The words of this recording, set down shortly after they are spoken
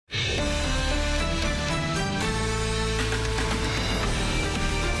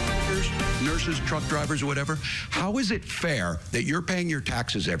nurses, truck drivers, or whatever. How is it fair that you're paying your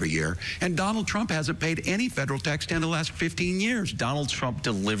taxes every year and Donald Trump hasn't paid any federal tax in the last 15 years? Donald Trump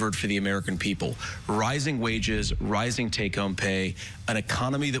delivered for the American people. Rising wages, rising take-home pay, an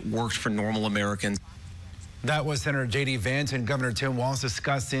economy that worked for normal Americans. That was Senator J.D. Vance and Governor Tim Walz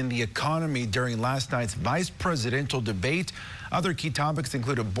discussing the economy during last night's vice presidential debate. Other key topics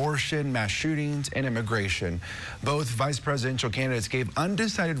include abortion, mass shootings, and immigration. Both vice presidential candidates gave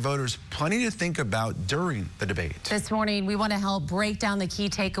undecided voters plenty to think about during the debate. This morning, we want to help break down the key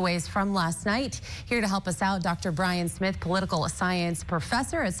takeaways from last night. Here to help us out, Dr. Brian Smith, political science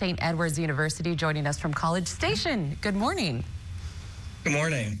professor at St. Edward's University, joining us from College Station. Good morning. Good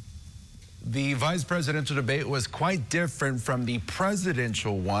morning. The vice presidential debate was quite different from the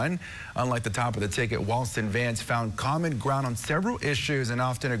presidential one. Unlike the top of the ticket, Walz and Vance found common ground on several issues and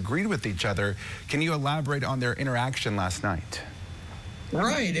often agreed with each other. Can you elaborate on their interaction last night?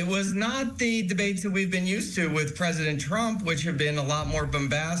 Right. It was not the debates that we've been used to with President Trump, which have been a lot more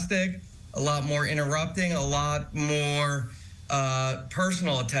bombastic, a lot more interrupting, a lot more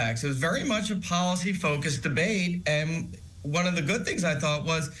personal attacks. It was very much a policy-focused debate, and one of the good things I thought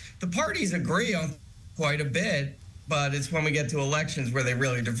was the parties agree on quite a bit, but it's when we get to elections where they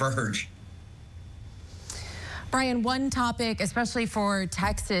really diverge. Brian, one topic, especially for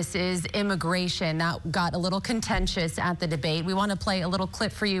Texas, is immigration. That got a little contentious at the debate. We want to play a little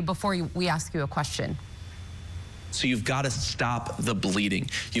clip for you before we ask you a question. So you've got to stop the bleeding.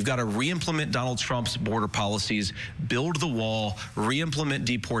 You've got to re-implement Donald Trump's border policies, build the wall, re-implement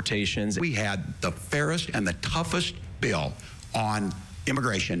deportations. We had the fairest and the toughest bill on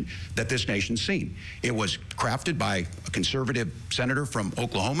immigration that this nation's seen. It was crafted by a conservative senator from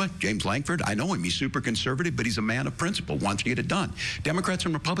Oklahoma, James Lankford. I know him, he's super conservative, but he's a man of principle, wants to get it done. Democrats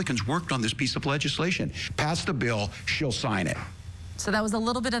and Republicans worked on this piece of legislation. Passed the bill, she'll sign it. So that was a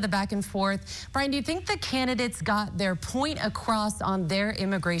little bit of the back and forth. Brian, do you think the candidates got their point across on their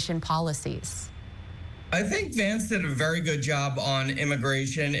immigration policies? I think Vance did a very good job on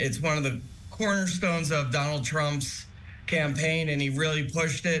immigration. It's one of the cornerstones of Donald Trump's campaign, and he really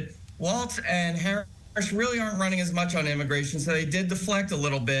pushed it. Walz and Harris really aren't running as much on immigration, so they did deflect a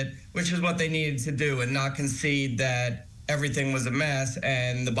little bit, which is what they needed to do, and not concede that everything was a mess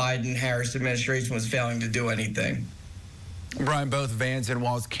and the Biden-Harris administration was failing to do anything. Brian, both Vance and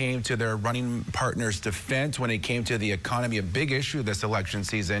Walz came to their running partner's defense when it came to the economy, a big issue this election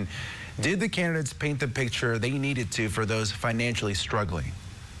season. Did the candidates paint the picture they needed to for those financially struggling?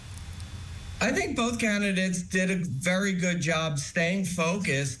 I think both candidates did a very good job staying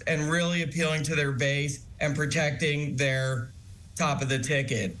focused and really appealing to their base and protecting their top of the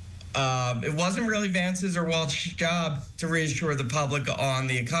ticket. It wasn't really Vance's or Walz's job to reassure the public on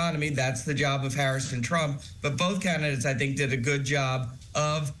the economy. That's the job of Harris and Trump. But both candidates, I think, did a good job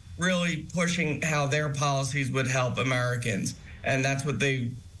of really pushing how their policies would help Americans. And that's what the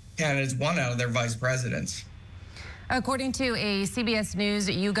candidates want out of their vice presidents. According to a CBS News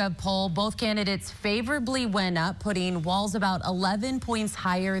YouGov poll, both candidates favorably went up, putting Walz about 11 points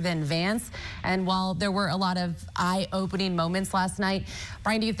higher than Vance. And while there were a lot of eye-opening moments last night,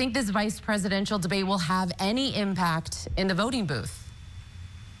 Brian, do you think this vice presidential debate will have any impact in the voting booth?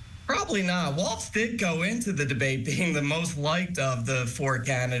 Probably not. Walz did go into the debate being the most liked of the four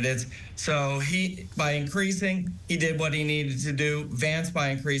candidates. So by increasing, he did what he needed to do. Vance, by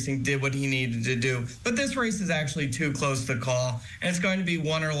increasing, did what he needed to do. But this race is actually too close to call. And it's going to be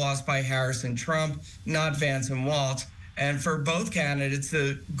won or lost by Harris and Trump, not Vance and Walz. And for both candidates,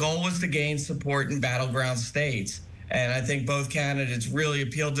 the goal was to gain support in battleground states. And I think both candidates really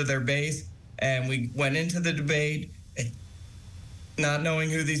appealed to their base. And we went into the debate not knowing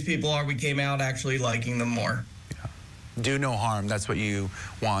who these people are. We came out actually liking them more. Yeah. Do no harm. That's what you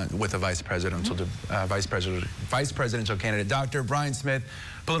want with a vice presidential candidate. Dr. Brian Smith,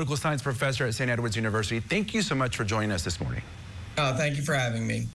 political science professor at St. Edward's University. Thank you so much for joining us this morning. Thank you for having me.